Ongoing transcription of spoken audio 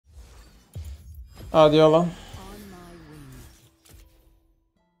Adiola.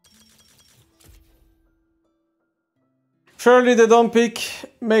 Surely they don't pick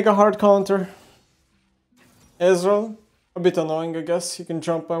mega hard counter. Ezreal, a bit annoying, I guess. You can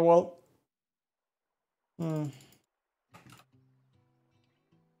jump my wall.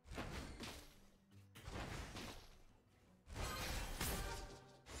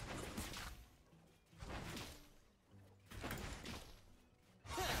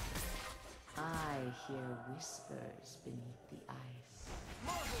 I hear whispers beneath the ice.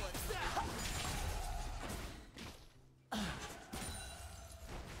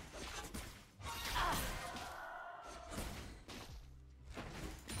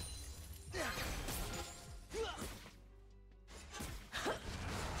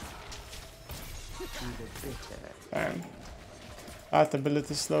 Damn. That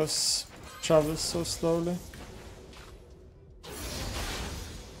ability slows, travels so slowly.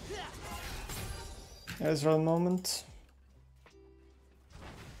 Ezreal moment.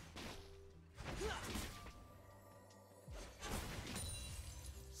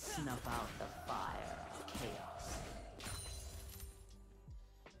 Snuff out the fire of chaos.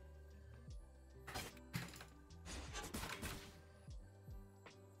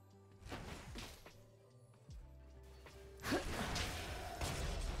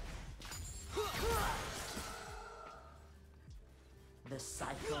 The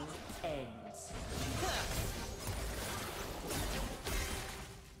cycle ends.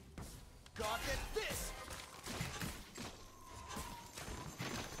 God, get this!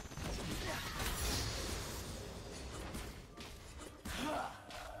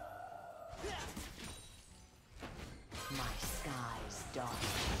 My skies dark.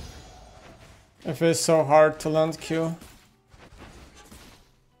 It feels so hard to land Q.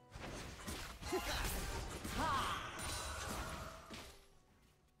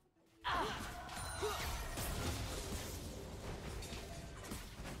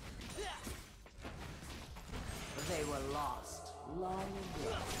 They were lost long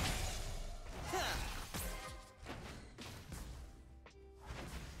ago.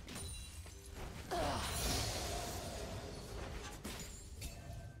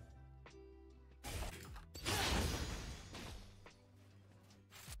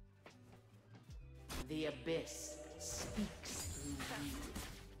 The abyss speaks through you.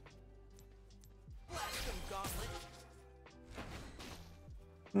 Blast them, gauntlet!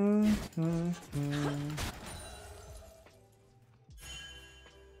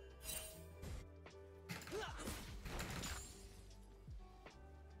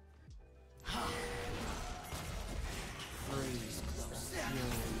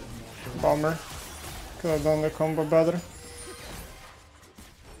 Bummer. Could have done the combo better.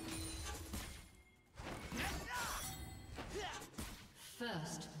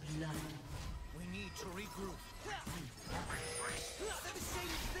 First blood. We need to regroup. They're the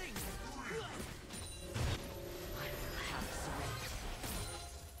same thing! I will have surrender.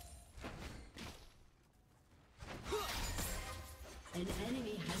 An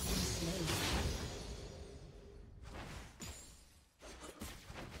enemy has been slain.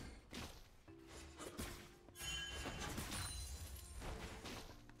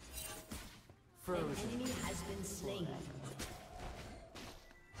 Frozen. An enemy has been slain.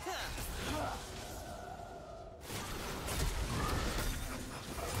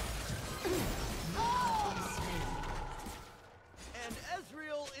 And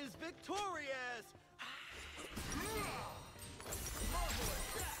Ezreal is victorious!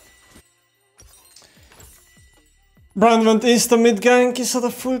 Brand went insta mid gank, is that a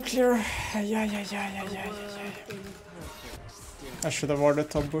full clear? Yeah. I should have ordered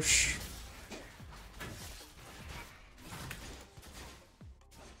top bush.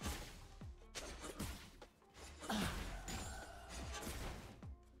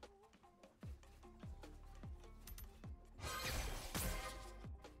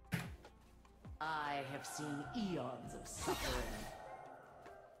 I have seen eons of suffering.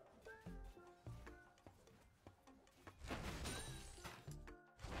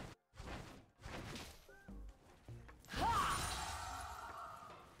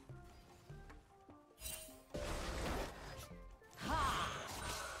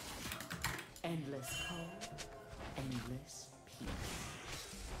 Endless hope, endless peace.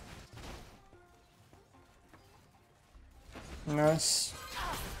 Nice.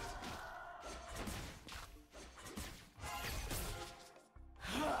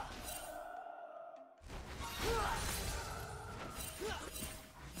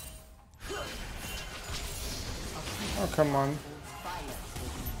 Oh, come on.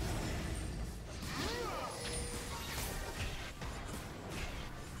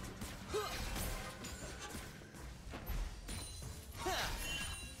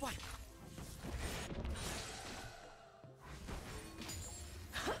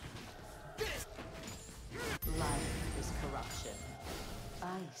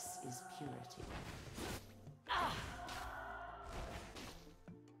 Ice is purity.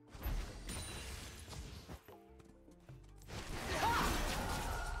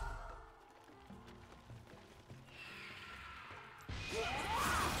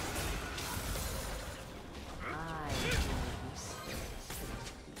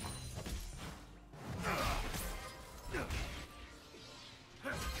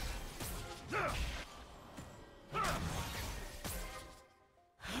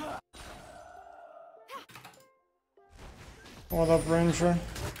 What up, Ranger?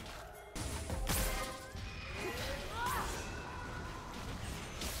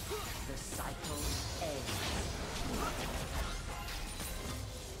 The cycle ends.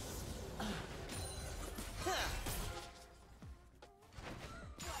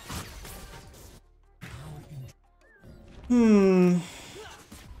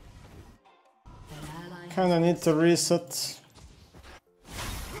 Kinda need to reset.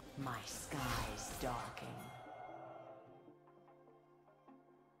 My skies darken.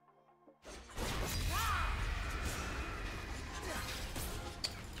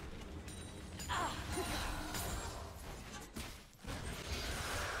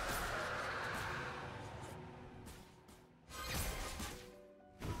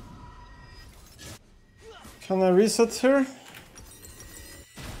 Can I reset here?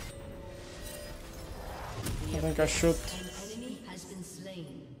 I think I should. An enemy has been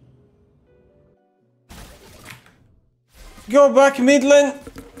slain. Go back mid lane.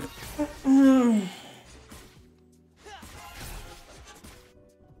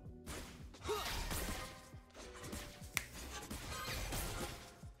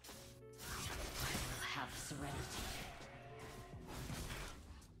 Have serenity.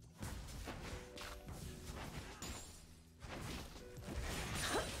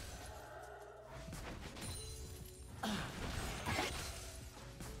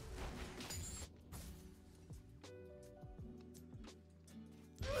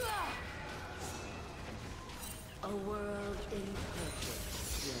 A world in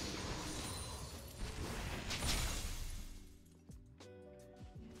perfect unity.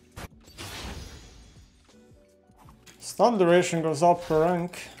 Stun duration goes up per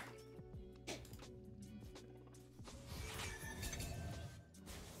rank.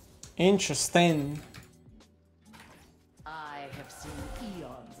 Interesting. I have seen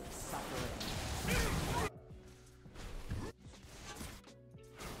eons of suffering.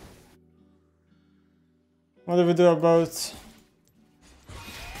 What do we do about...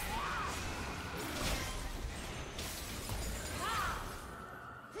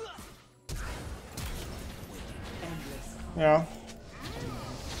 Yeah.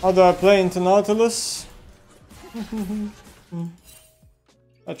 How do I play into Nautilus?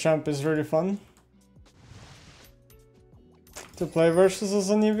 That champ is really fun to play versus as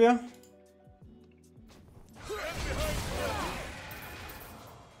ANIVIA.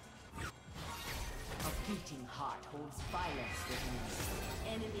 A beating heart holds violence within.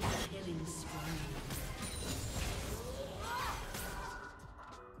 Enemy killing spree.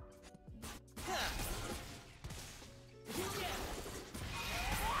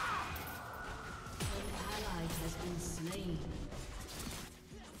 An ally has been slain.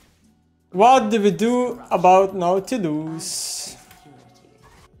 What do we do about Nautilus? Purity.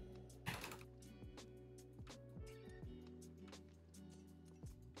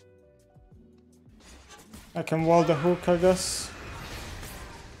 I can wall the hook, I guess.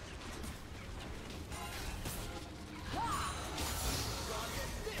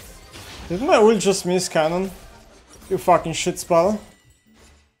 Didn't my ult just miss cannon? You fucking shit spell.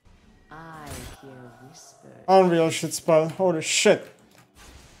 I hear whispers. Unreal shit spell. Holy shit.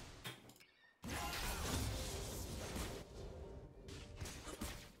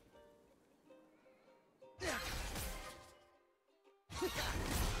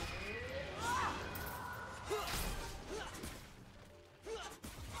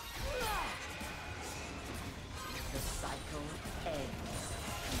 The cycle ends.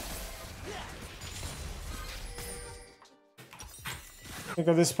 I think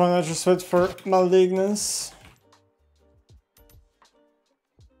at this point I just wait for Malignance.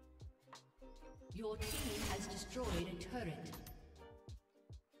 Your team has destroyed a turret.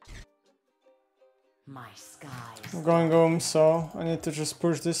 My skies. I'm going home, so I need to just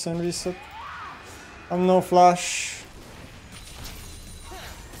push this and reset. I'm no flash.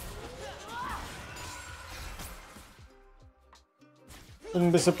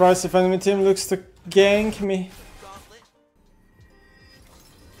 Wouldn't be surprised if enemy team looks to gank me. Gauntlet.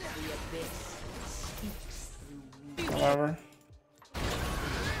 The abyss speaks through me. Whatever.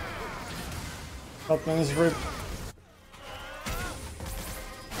 Top man is ripped.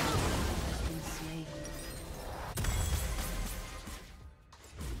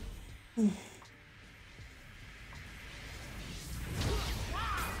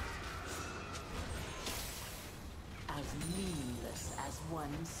 As meaningless as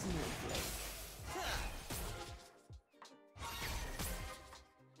one snowflake.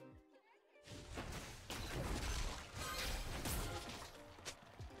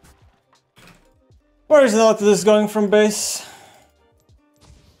 Where is Nautilus going from base?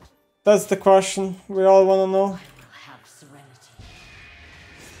 That's the question we all want to know. I will have serenity.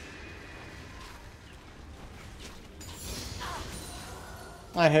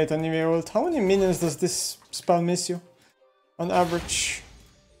 I hate ANIVIA ult. How many minions does this spell miss you? On average.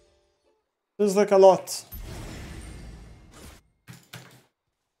 Feels like a lot.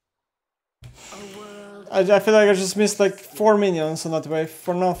 I feel like I just missed like 4 minions on that wave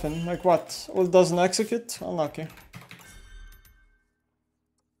for nothing. Like what? Ult doesn't execute? Unlucky.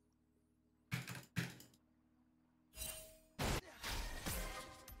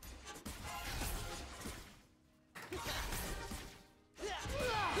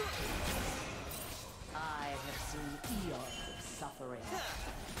 I have seen eons of suffering.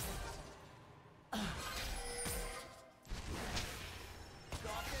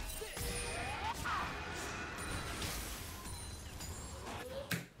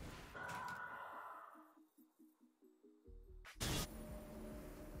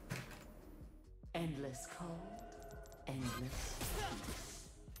 Endless cold, endless peace.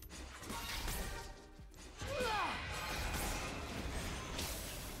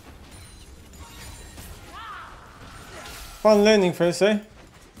 Fun laning phase, eh?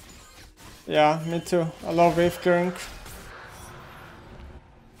 Yeah, me too. I love wave clearing.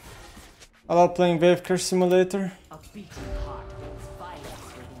 I love playing wave clear simulator. A beating heart holds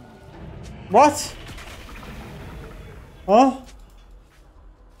violence within me. What? Huh?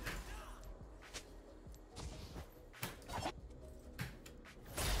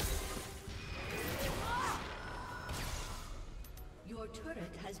 Your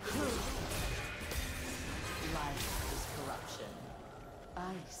turret has been destroyed. Life is corruption.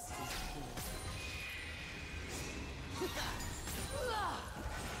 Ice is pure.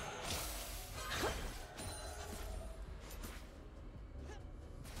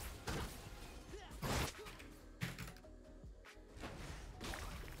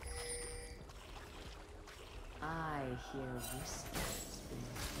 I hear whispers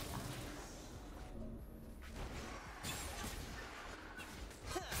beneath the ice.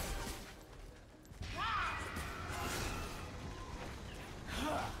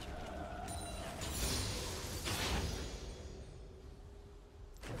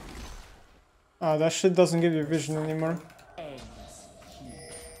 Ah, that shit doesn't give you vision anymore. Ends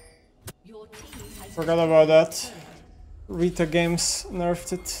here. Your team has Forgot about that. Rita Games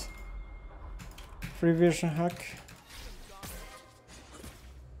nerfed it. Free vision hack.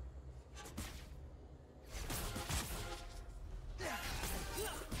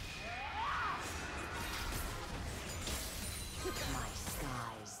 my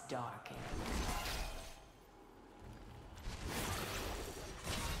skies darken.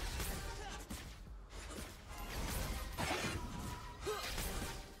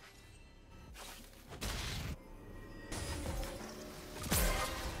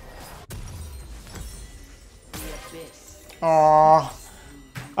 Ah,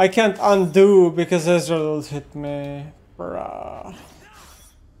 I can't undo because Ezreal hit me, bruh.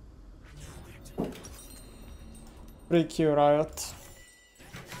 Freak you, Riot.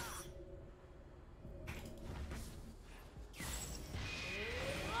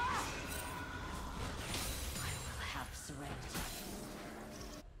 Have serenity.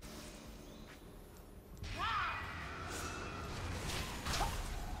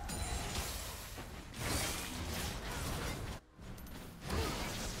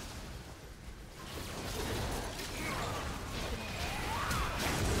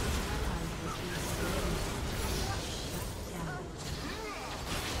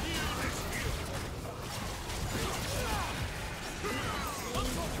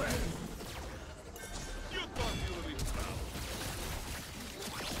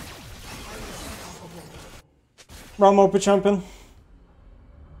 Ram OP champion.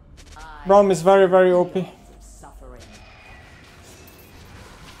 Ram is very, very OP. Suffering.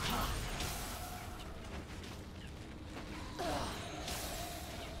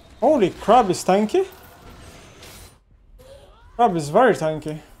 Holy crab is tanky. Crab is very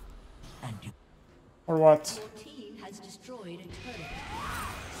tanky. Or what? Your team has destroyed a turret. An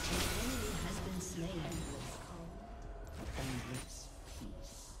enemy has been slain. Endless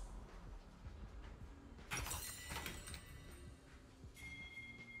peace.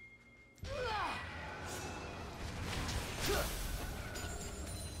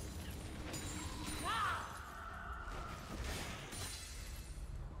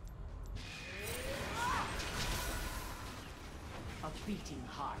 beating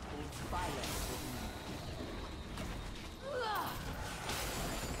heart holds violence within.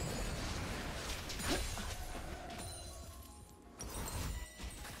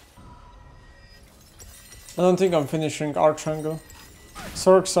 I don't think I'm finishing Archangle.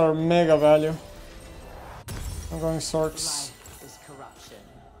 Sorks are mega value. I'm going Sorks. Life is corruption.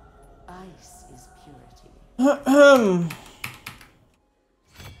 Ice is purity.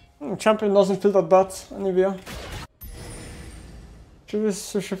 Champion doesn't feel that bad, ANIVIA. She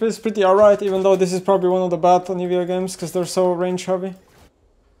feels pretty alright, even though this is probably one of the bad ANIVIA games, because they're so range heavy.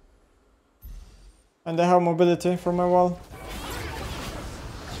 And they have mobility for my wall.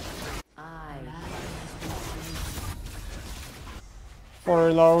 For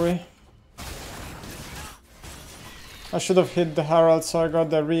Ilaoi. I should have hit the Herald so I got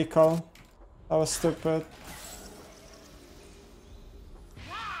the recall. That was stupid.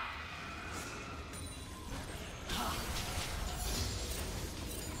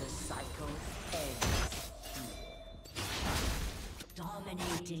 The cycle ends.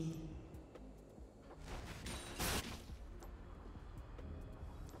 Dominating.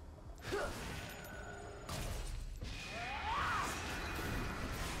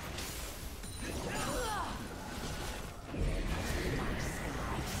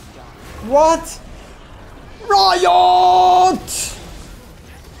 What? Riot!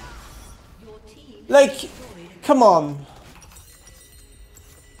 Like, come on.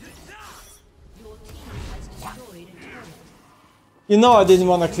 You know I didn't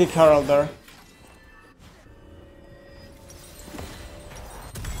want to click Herald there.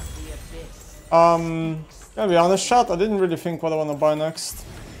 Gotta be honest, chat, I didn't really think what I want to buy next.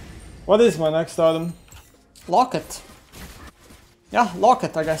 What is my next item? Locket. Yeah,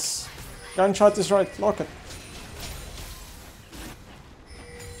 Locket, I guess. Gunshot is right, Locket.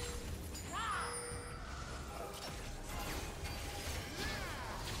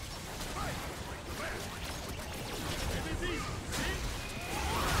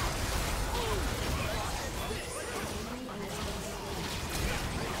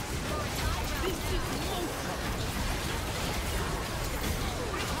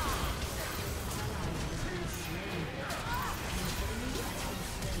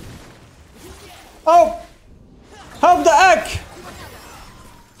 Oh! Help the egg!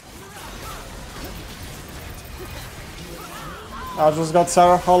 I just got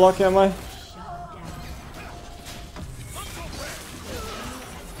Sarah. How lucky am I?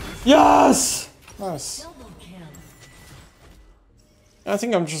 Yes! Nice. I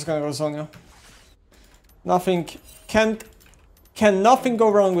think I'm just gonna go Sonya. Nothing can nothing go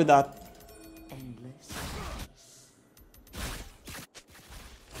wrong with that.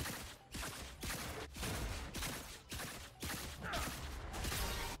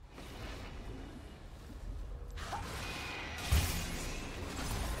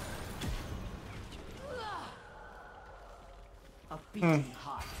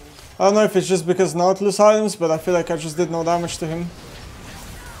 I don't know if it's just because Nautilus items, but I feel like I just did no damage to him.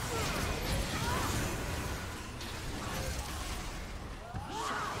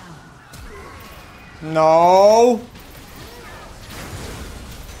 No!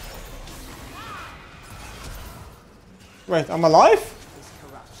 Wait, I'm alive?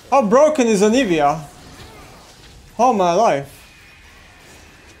 How broken is ANIVIA? How am I alive?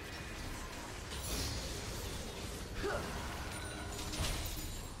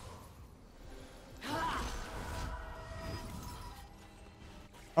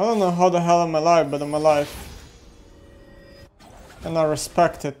 I don't know how the hell I'm alive, but I'm alive. And I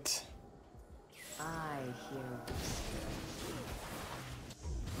respect it. I hear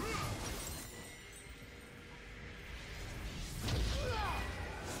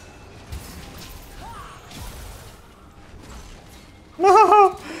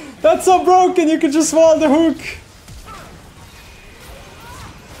No! That's so broken, you could just wall the hook!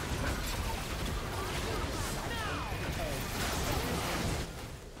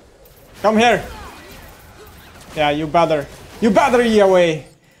 Come here! Yeah, you better E away!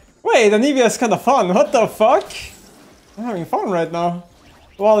 Wait, ANIVIA is kinda fun, what the fuck? I'm having fun right now.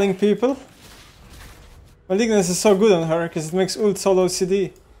 Walling people. Malignance is so good on her, because it makes ult solo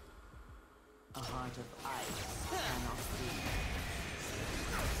CD. a heart of ice cannot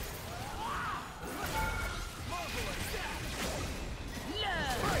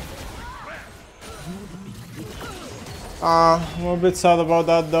I'm a bit sad about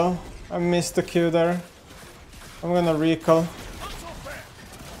that though. I missed the Q there. I'm gonna recall.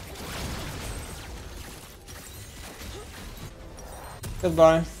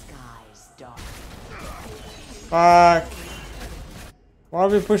 Goodbye. Back. Why are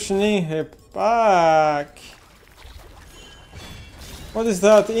we pushing knee hip? Back. What is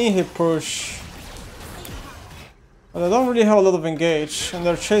that? Inhib push. But I don't really have a lot of engage, and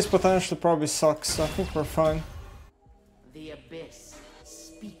their chase potential probably sucks, so I think we're fine. The abyss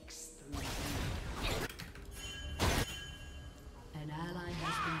speaks through you. An ally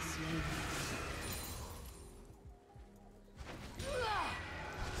has been slain.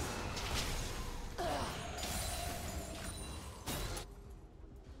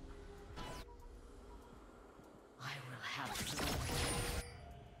 I will have to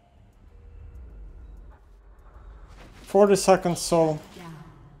 40 seconds soul.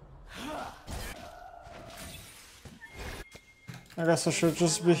 I guess I should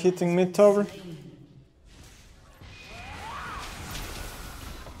just be hitting mid tower.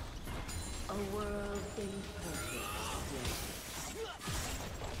 a world in purpose.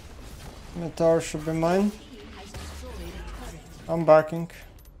 Mid tower should be mine. Has destroyed a turret. I'm backing.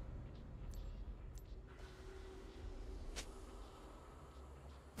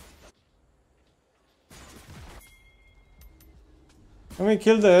 Can we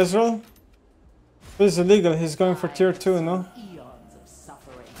kill the Ezreal? This is illegal, he's going for tier 2, no? Eons of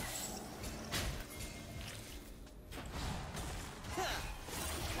suffering.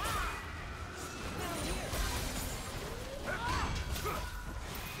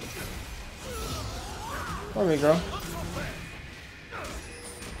 There we go.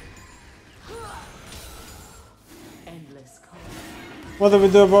 Endless cold. What do we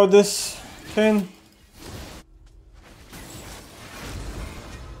do about this, Kane?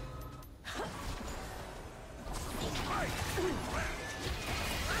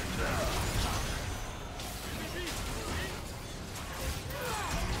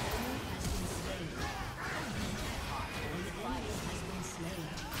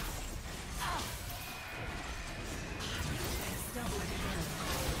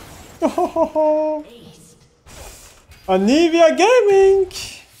 ANIVIA Gaming!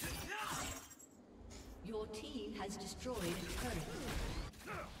 Your team has destroyed a turret.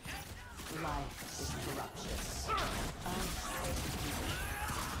 Life is corruptious.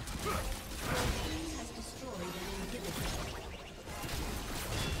 Your team has destroyed an inhibitor.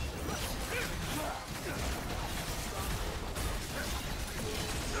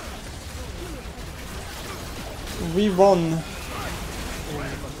 We won.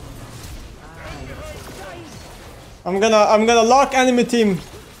 I'm gonna lock enemy team.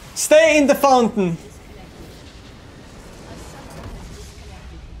 Stay in the fountain.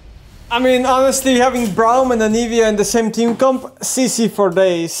 I mean, honestly, having Braum and ANIVIA in the same team comp, CC for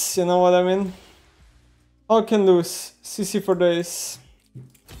days, you know what I mean? All can lose, CC for days.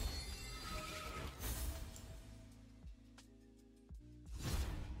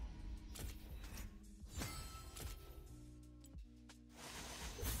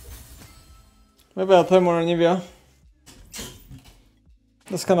 Maybe I'll play more ANIVIA.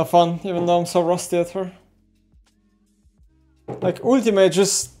 That's kind of fun, even though I'm so rusty at her. Like, ultimate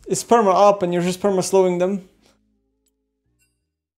just is perma up and you're just perma slowing them.